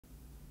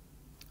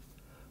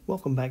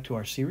Welcome back to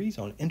our series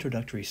on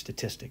introductory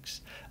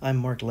statistics. I'm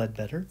Mark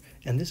Ledbetter,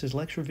 and this is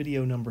lecture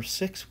video number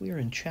 6. We are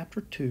in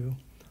Chapter 2,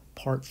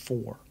 Part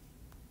 4.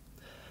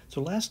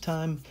 So last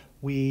time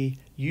we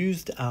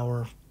used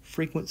our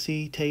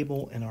frequency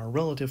table and our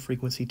relative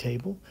frequency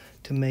table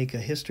to make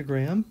a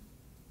histogram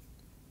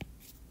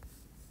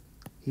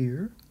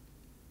here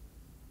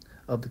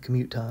of the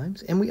commute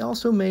times, and we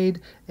also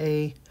made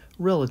a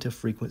relative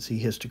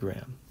frequency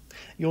histogram.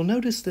 You'll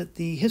notice that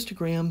the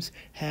histograms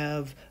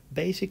have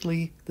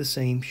basically the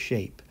same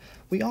shape.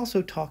 We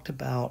also talked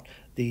about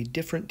the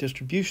different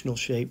distributional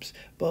shapes,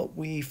 but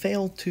we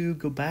failed to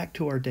go back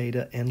to our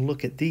data and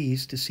look at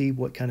these to see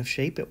what kind of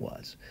shape it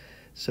was.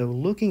 So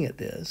looking at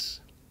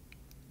this,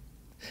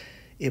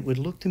 it would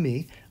look to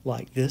me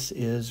like this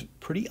is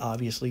pretty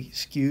obviously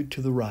skewed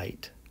to the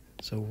right.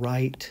 So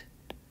right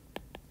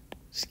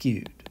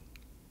skewed.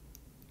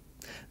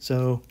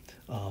 So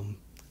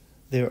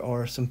there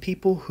are some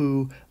people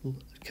who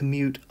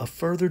commute a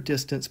further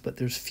distance, but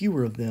there's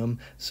fewer of them,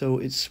 so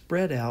it's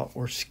spread out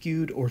or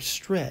skewed or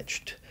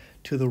stretched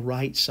to the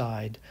right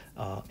side,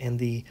 and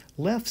the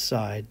left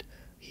side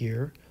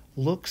here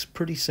looks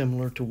pretty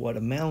similar to what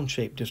a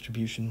mound-shaped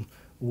distribution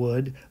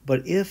would,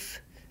 but if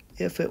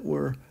it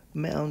were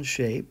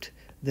mound-shaped,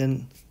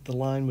 then the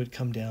line would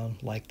come down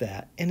like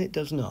that, and it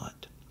does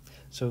not.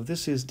 So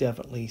this is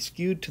definitely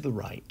skewed to the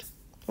right.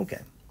 Okay.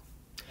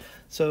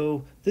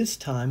 So this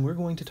time we're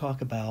going to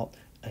talk about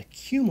a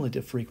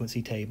cumulative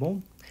frequency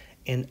table,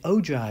 and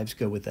ogives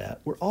go with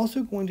that. We're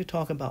also going to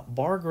talk about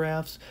bar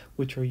graphs,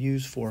 which are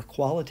used for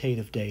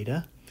qualitative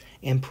data,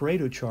 and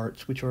Pareto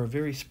charts, which are a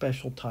very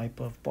special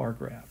type of bar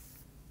graph.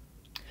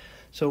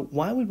 So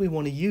why would we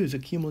want to use a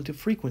cumulative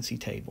frequency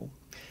table?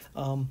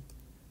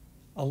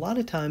 A lot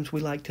of times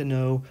we like to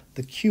know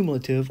the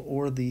cumulative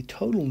or the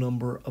total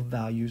number of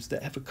values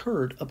that have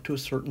occurred up to a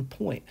certain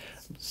point,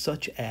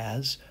 such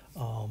as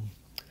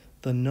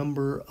the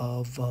number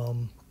of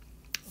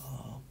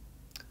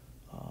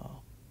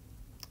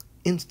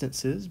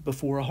instances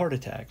before a heart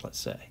attack, let's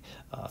say.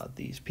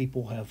 These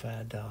people have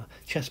had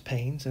chest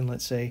pains, and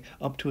let's say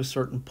up to a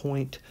certain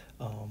point,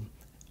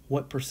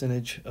 what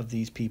percentage of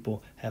these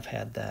people have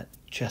had that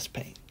chest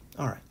pain?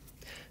 All right,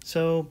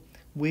 so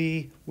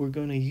we're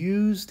going to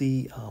use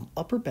the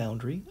upper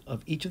boundary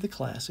of each of the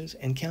classes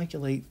and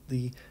calculate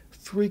the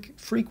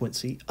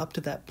frequency up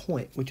to that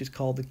point, which is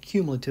called the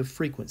cumulative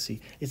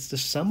frequency. It's the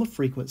sum of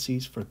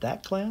frequencies for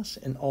that class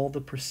and all the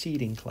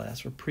preceding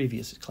class or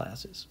previous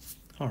classes.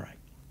 All right.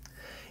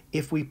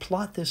 If we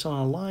plot this on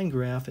a line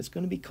graph, it's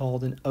going to be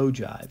called an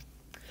ogive.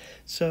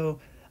 So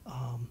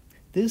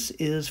this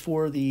is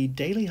for the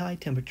daily high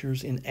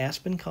temperatures in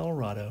Aspen,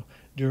 Colorado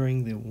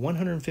during the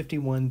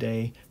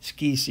 151-day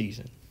ski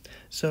season.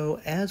 So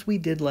as we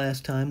did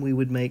last time, we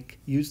would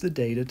use the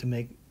data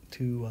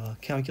to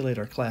calculate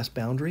our class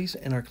boundaries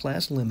and our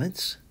class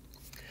limits,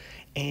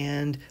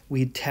 and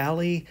we'd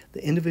tally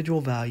the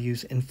individual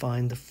values and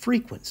find the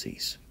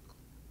frequencies.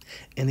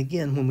 And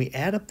again, when we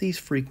add up these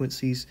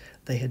frequencies,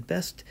 they had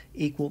best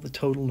equal the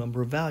total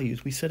number of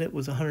values. We said it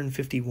was a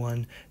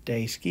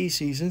 151-day ski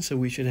season, so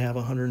we should have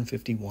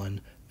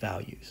 151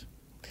 values.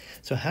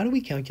 So how do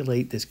we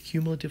calculate this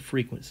cumulative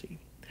frequency?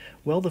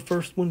 Well, the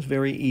first one's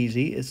very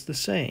easy. It's the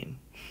same.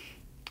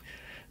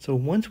 So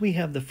once we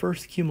have the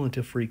first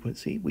cumulative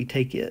frequency, we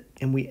take it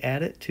and we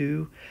add it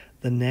to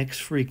the next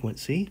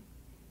frequency,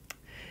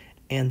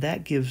 and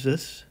that gives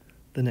us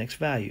the next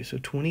value. So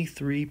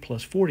 23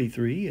 plus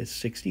 43 is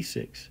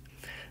 66.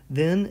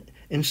 Then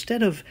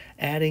instead of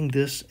adding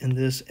this and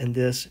this and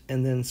this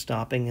and then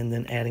stopping and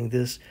then adding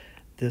this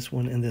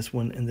one and this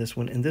one and this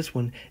one and this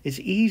one, it's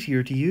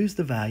easier to use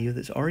the value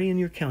that's already in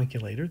your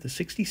calculator, the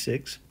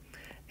 66,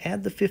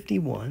 add the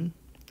 51,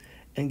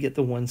 and get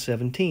the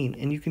 117.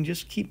 And you can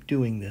just keep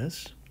doing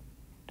this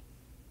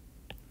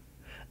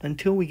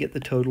until we get the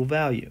total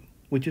value,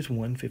 which is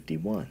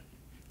 151.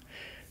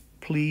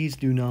 Please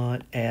do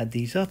not add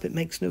these up. It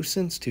makes no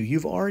sense to.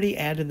 You've already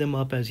added them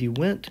up as you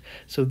went,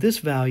 so this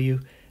value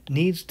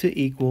needs to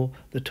equal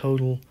the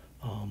total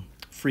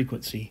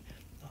frequency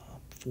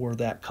for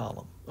that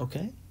column,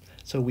 okay?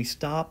 So we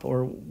stop,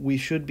 or we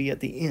should be at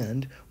the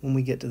end when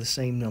we get to the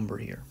same number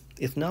here.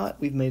 If not,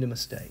 we've made a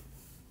mistake.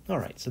 All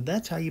right, so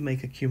that's how you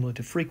make a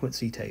cumulative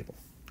frequency table.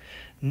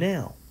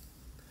 Now,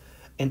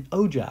 an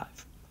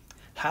ogive.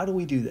 How do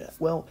we do that?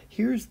 Well,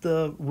 here's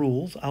the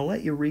rules. I'll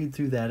let you read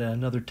through that at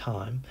another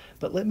time,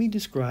 but let me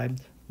describe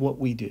what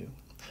we do.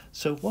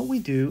 So what we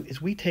do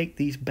is we take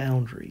these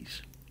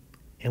boundaries,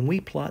 and we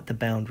plot the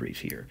boundaries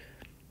here.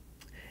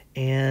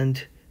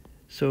 And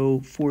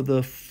so for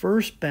the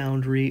first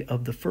boundary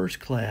of the first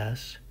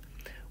class,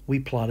 we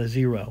plot a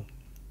 0.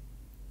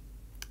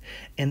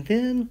 And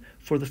then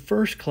for the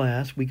first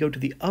class, we go to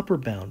the upper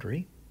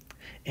boundary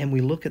and we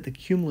look at the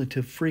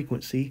cumulative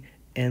frequency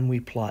and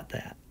we plot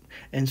that.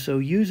 And so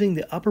using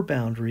the upper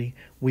boundary,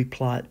 we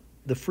plot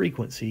the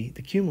frequency,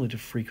 the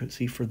cumulative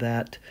frequency for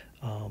that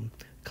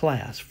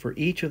class for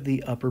each of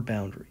the upper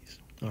boundaries.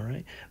 All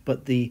right.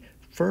 But the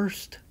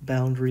first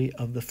boundary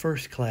of the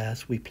first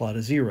class, we plot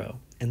a 0.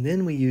 and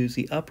then we use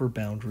the upper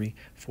boundary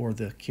for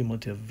the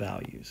cumulative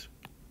values.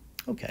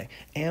 Okay,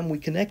 and we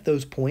connect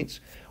those points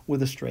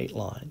with a straight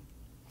line.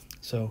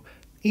 So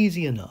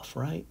easy enough,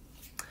 right?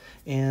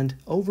 And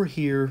over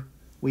here,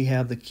 we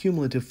have the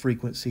cumulative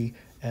frequency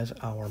as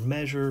our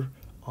measure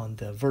on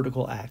the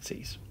vertical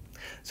axes.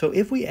 So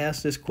if we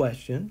ask this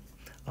question,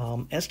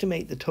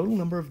 estimate the total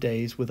number of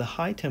days with a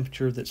high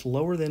temperature that's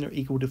lower than or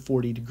equal to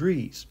 40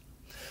 degrees.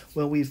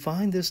 Well, we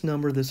find this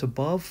number that's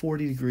above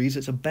 40 degrees.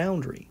 It's a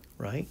boundary,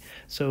 right?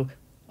 So,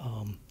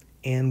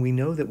 and we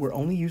know that we're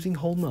only using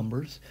whole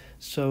numbers.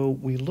 So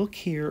we look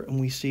here and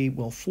we see,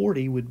 well,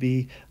 40 would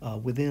be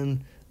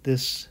within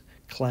this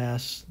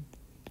class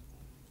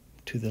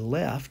to the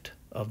left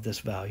of this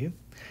value.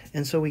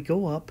 And so we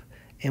go up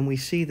and we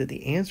see that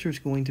the answer is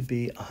going to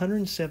be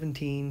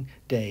 117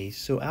 days.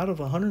 So out of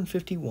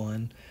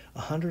 151,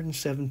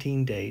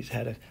 117 days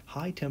had a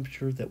high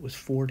temperature that was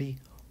 40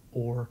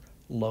 or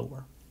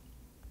lower.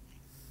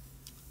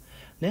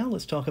 Now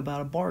let's talk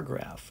about a bar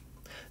graph.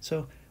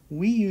 So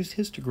we use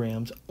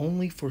histograms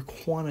only for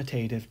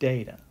quantitative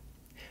data.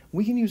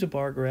 We can use a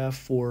bar graph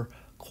for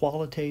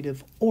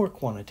qualitative or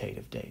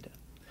quantitative data.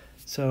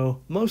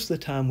 So most of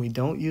the time we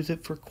don't use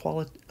it for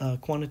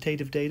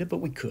quantitative data, but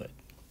we could.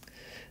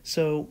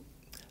 So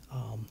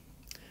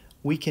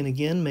we can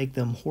again make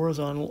them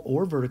horizontal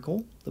or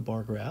vertical, the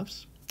bar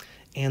graphs,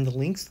 and the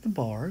lengths of the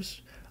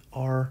bars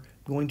are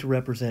going to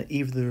represent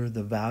either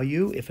the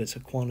value if it's a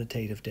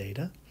quantitative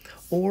data,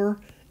 or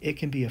it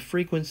can be a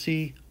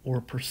frequency or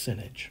a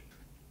percentage.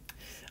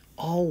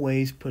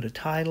 Always put a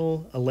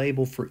title, a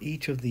label for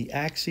each of the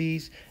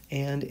axes,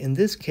 and in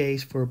this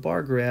case for a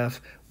bar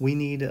graph we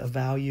need a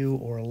value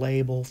or a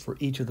label for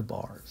each of the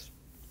bars.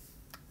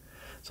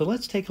 So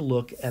let's take a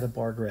look at a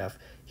bar graph.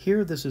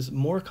 Here this is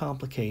more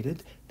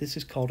complicated. This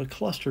is called a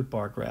clustered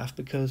bar graph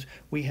because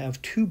we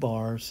have two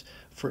bars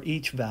for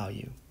each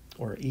value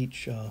or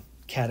each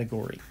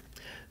category.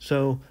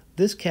 So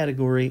this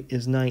category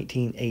is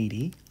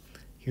 1980.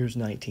 Here's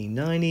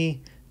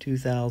 1990,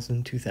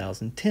 2000,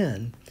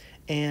 2010.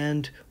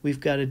 And we've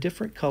got a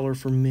different color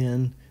for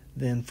men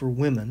than for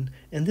women.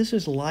 And this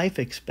is life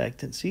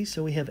expectancy,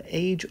 so we have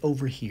age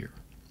over here.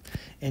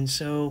 And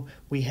so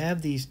we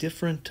have these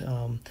different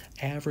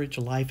average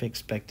life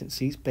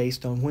expectancies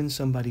based on when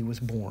somebody was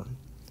born,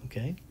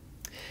 okay?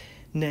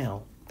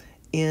 Now,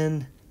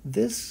 in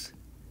this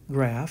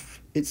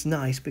graph, it's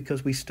nice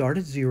because we start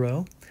at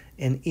 0,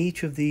 and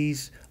each of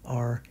these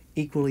are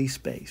equally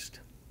spaced.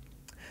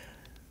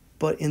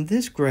 But in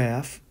this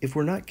graph, if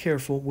we're not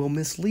careful, we'll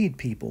mislead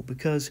people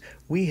because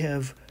we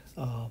have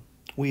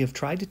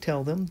tried to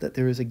tell them that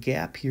there is a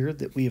gap here,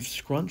 that we have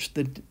scrunched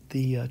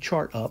the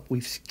chart up,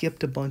 we've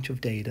skipped a bunch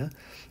of data,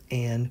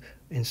 and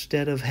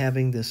instead of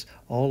having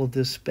all of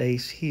this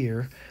space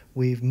here,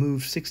 we've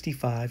moved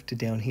 65 to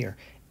down here.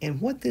 And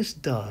what this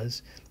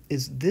does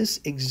is this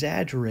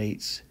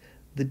exaggerates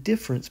the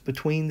difference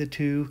between the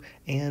two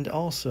and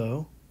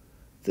also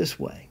this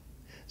way.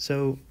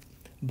 So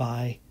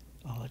by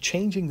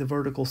changing the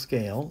vertical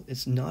scale,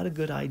 it's not a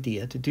good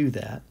idea to do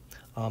that.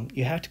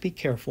 You have to be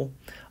careful.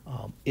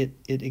 It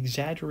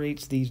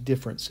exaggerates these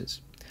differences.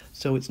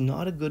 So it's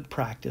not a good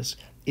practice.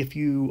 If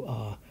you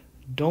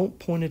don't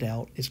point it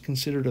out, it's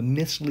considered a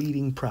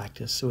misleading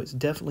practice. So it's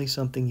definitely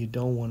something you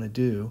don't want to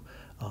do.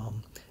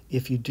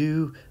 If you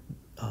do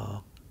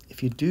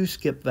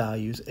skip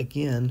values,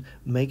 again,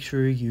 make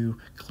sure you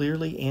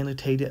clearly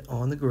annotate it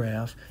on the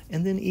graph,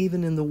 and then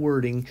even in the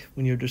wording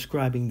when you're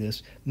describing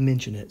this,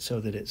 mention it so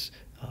that it's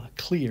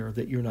clear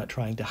that you're not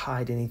trying to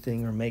hide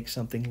anything or make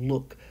something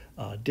look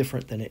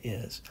different than it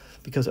is.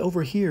 Because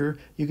over here,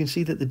 you can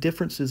see that the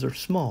differences are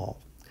small,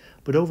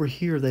 but over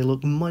here they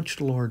look much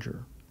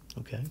larger,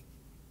 okay?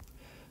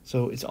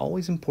 So it's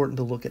always important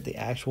to look at the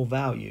actual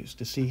values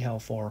to see how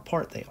far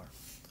apart they are.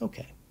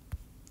 Okay.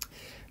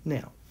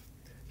 Now,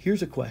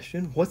 here's a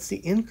question. What's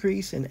the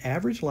increase in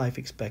average life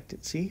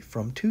expectancy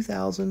from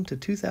 2000 to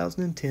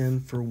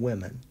 2010 for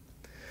women?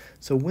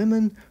 So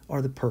women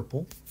are the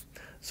purple.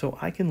 So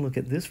I can look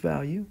at this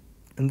value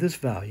and this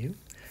value.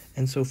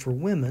 And so for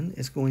women,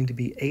 it's going to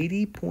be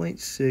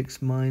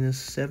 80.6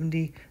 minus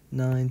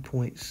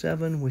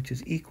 79.7, which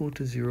is equal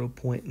to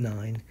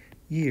 0.9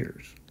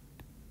 years.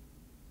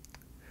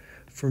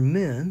 For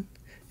men,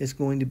 it's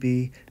going to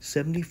be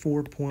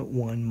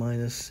 74.1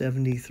 minus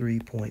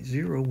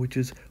 73.0, which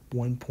is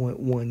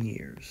 1.1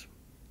 years.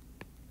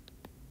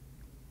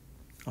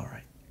 All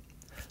right.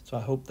 So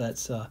I hope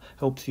that's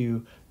helps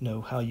you know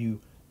how you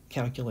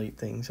calculate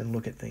things and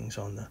look at things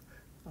on the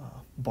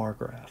bar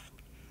graph.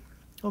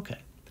 Okay.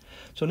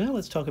 So now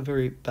let's talk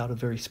about a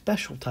very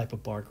special type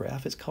of bar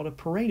graph. It's called a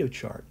Pareto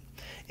chart.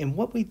 And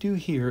what we do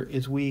here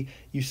is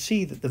you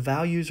see that the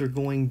values are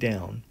going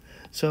down.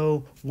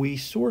 So we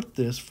sort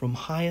this from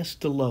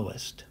highest to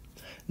lowest.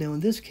 Now in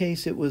this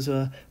case, it was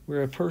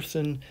where a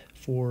person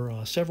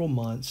for several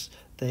months,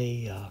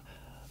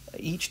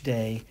 each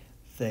day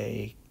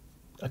they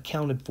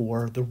accounted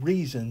for the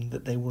reason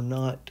that they were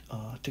not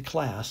to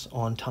class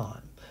on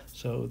time.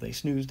 So they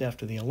snoozed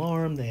after the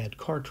alarm, they had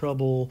car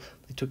trouble,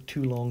 they took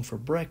too long for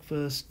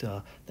breakfast,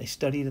 they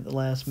studied at the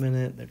last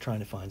minute, they're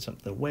trying to find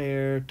something to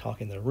wear,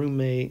 talking to their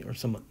roommate, or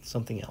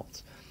something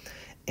else.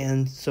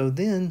 And so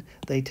then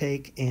they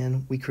take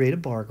and we create a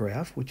bar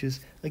graph, which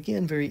is,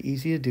 again, very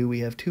easy to do. We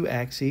have two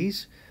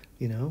axes,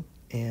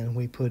 and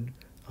we put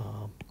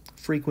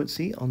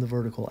frequency on the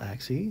vertical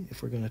axis,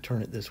 if we're going to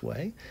turn it this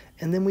way.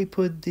 And then we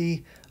put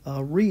the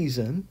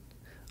reason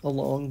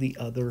along the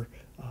other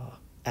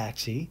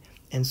axis.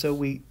 And so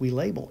we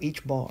label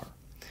each bar.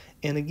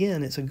 And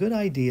again, it's a good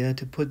idea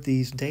to put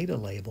these data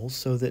labels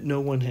so that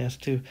no one has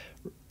to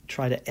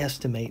try to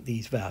estimate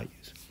these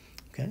values.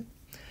 Okay?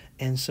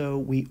 And so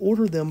we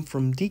order them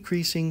from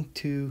decreasing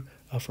to,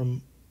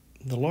 from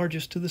the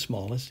largest to the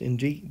smallest in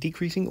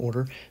decreasing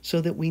order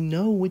so that we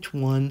know which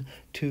one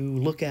to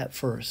look at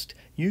first.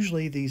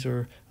 Usually these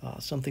are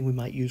something we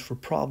might use for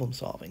problem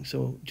solving.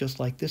 So just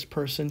like this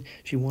person,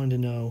 she wanted to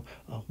know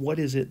what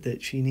is it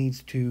that she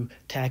needs to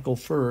tackle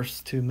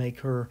first to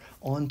make her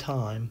on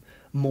time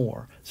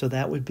more. So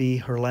that would be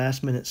her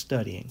last minute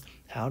studying.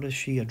 How does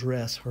she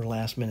address her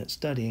last minute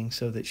studying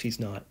so that she's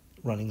not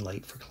running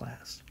late for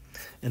class?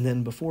 And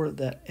then before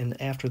that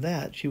and after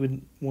that, she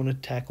would want to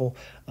tackle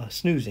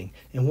snoozing.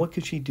 And what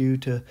could she do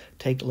to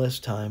take less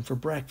time for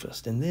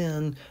breakfast? And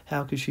then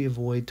how could she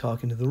avoid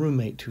talking to the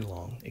roommate too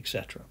long,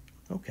 etc.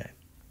 Okay.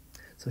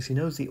 So she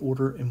knows the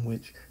order in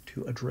which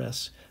to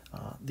address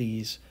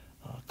these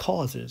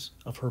causes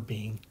of her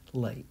being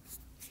late.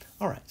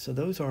 All right, so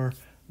those are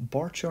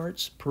bar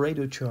charts,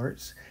 Pareto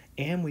charts,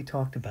 and we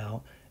talked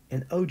about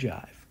an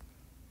ogive.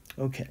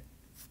 Okay.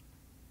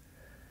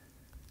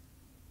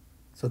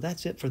 So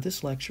that's it for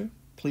this lecture.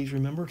 Please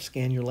remember to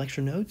scan your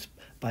lecture notes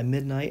by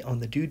midnight on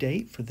the due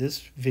date for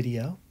this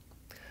video.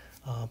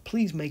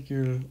 Please make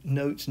your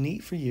notes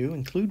neat for you.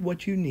 Include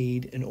what you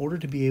need in order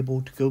to be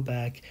able to go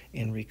back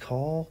and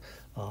recall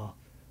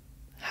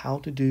how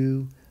to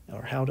do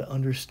or how to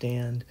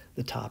understand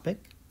the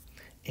topic.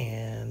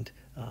 And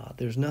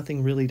there's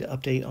nothing really to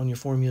update on your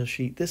formula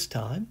sheet this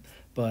time,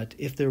 but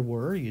if there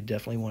were, you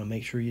definitely want to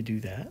make sure you do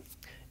that.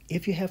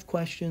 If you have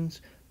questions,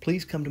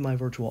 please come to my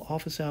virtual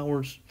office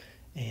hours.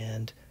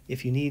 And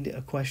if you need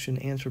a question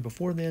answered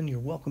before then, you're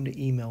welcome to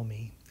email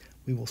me.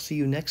 We will see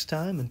you next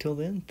time. Until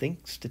then,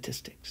 think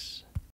statistics.